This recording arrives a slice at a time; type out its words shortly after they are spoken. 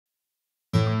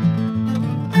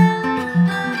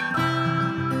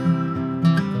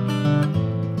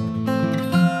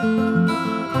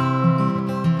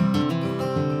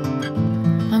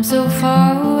so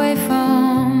far away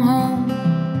from home,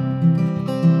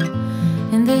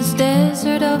 in this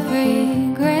desert of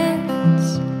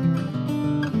regrets.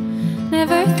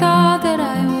 Never thought that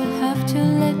I would have to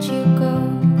let you go.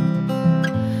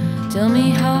 Tell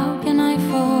me, how can I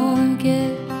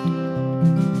forget?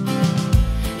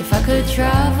 If I could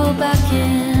travel back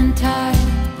in time,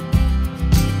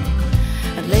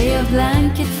 I'd lay a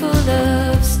blanket full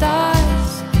of stars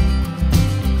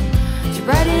to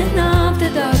brighten up the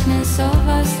darkness of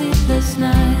our sleepless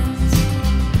nights.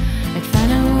 I'd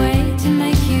find a way to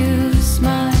make you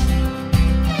smile.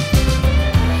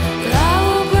 But I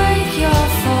will break your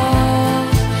fall,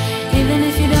 even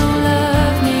if you don't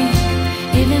love me,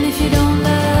 even if you don't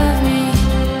love me.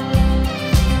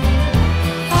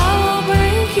 I will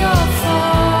break your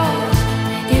fall,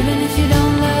 even if you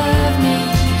don't love me,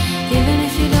 even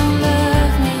if you don't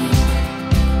love me.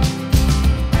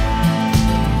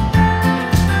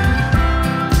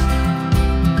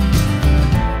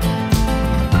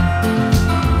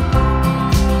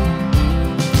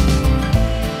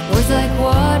 Words like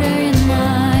water in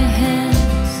my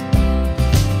hands,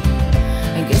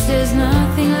 I guess there's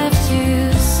nothing left to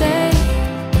say.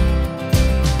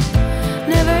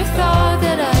 Never thought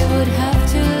that I would have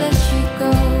to let you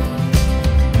go.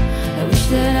 I wish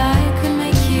that I could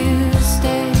make you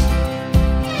stay.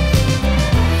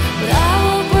 But I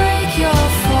will break your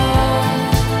fall,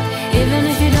 even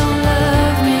if you don't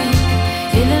love me,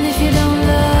 even if you don't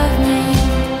love me.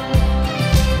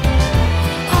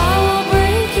 I will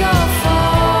break your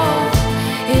fall,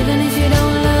 even if you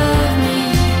don't love me,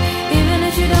 even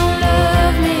if you don't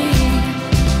love me.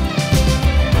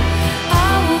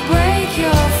 I will break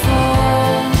your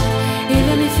fall,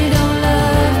 even if you don't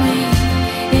love me,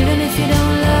 even if you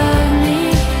don't love me.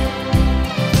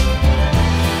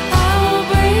 I will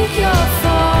break your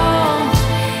fall,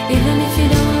 even if you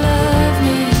don't